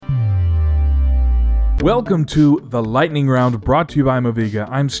Welcome to The Lightning Round, brought to you by Moviga.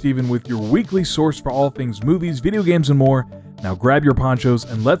 I'm Steven with your weekly source for all things movies, video games, and more. Now grab your ponchos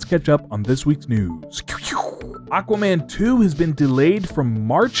and let's catch up on this week's news. Aquaman 2 has been delayed from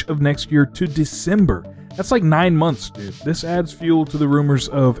March of next year to December. That's like 9 months, dude. This adds fuel to the rumors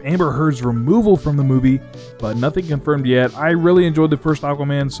of Amber Heard's removal from the movie, but nothing confirmed yet. I really enjoyed the first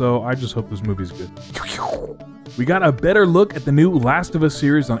Aquaman, so I just hope this movie's good. We got a better look at the new Last of Us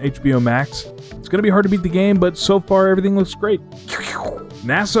series on HBO Max. It's going to be hard to beat the game, but so far everything looks great.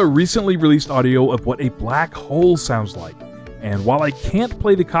 NASA recently released audio of what a black hole sounds like. And while I can't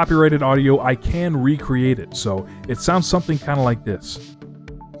play the copyrighted audio, I can recreate it. So it sounds something kind of like this.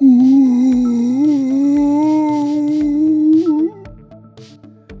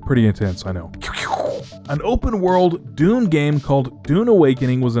 Pretty intense, I know. An open-world Dune game called Dune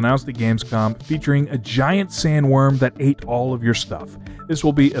Awakening was announced at Gamescom, featuring a giant sandworm that ate all of your stuff. This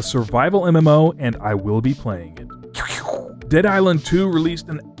will be a survival MMO, and I will be playing it. Dead Island 2 released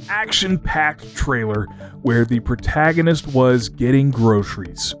an action-packed trailer where the protagonist was getting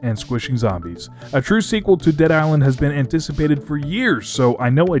groceries and squishing zombies. A true sequel to Dead Island has been anticipated for years, so I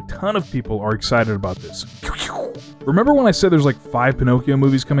know a ton of people are excited about this. Remember when I said there's like 5 Pinocchio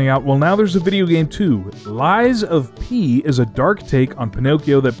movies coming out? Well, now there's a video game too. Lies of P is a dark take on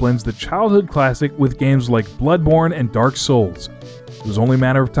Pinocchio that blends the childhood classic with games like Bloodborne and Dark Souls. It was only a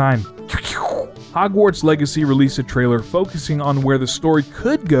matter of time. Hogwarts Legacy released a trailer focusing on where the story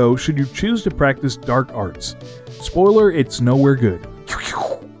could go should you choose to practice dark arts. Spoiler, it's nowhere good.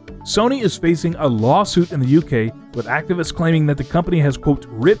 Sony is facing a lawsuit in the UK, with activists claiming that the company has, quote,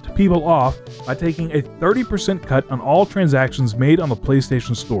 ripped people off by taking a 30% cut on all transactions made on the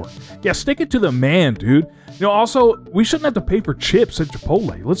PlayStation Store. Yeah, stick it to the man, dude. You know, also, we shouldn't have to pay for chips at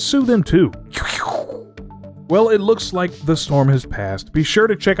Chipotle. Let's sue them too. Well, it looks like the storm has passed. Be sure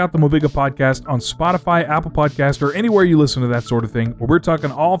to check out the Moviga podcast on Spotify, Apple Podcast, or anywhere you listen to that sort of thing, where we're talking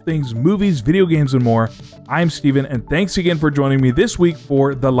all things movies, video games, and more. I'm Steven, and thanks again for joining me this week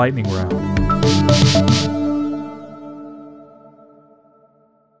for The Lightning Round.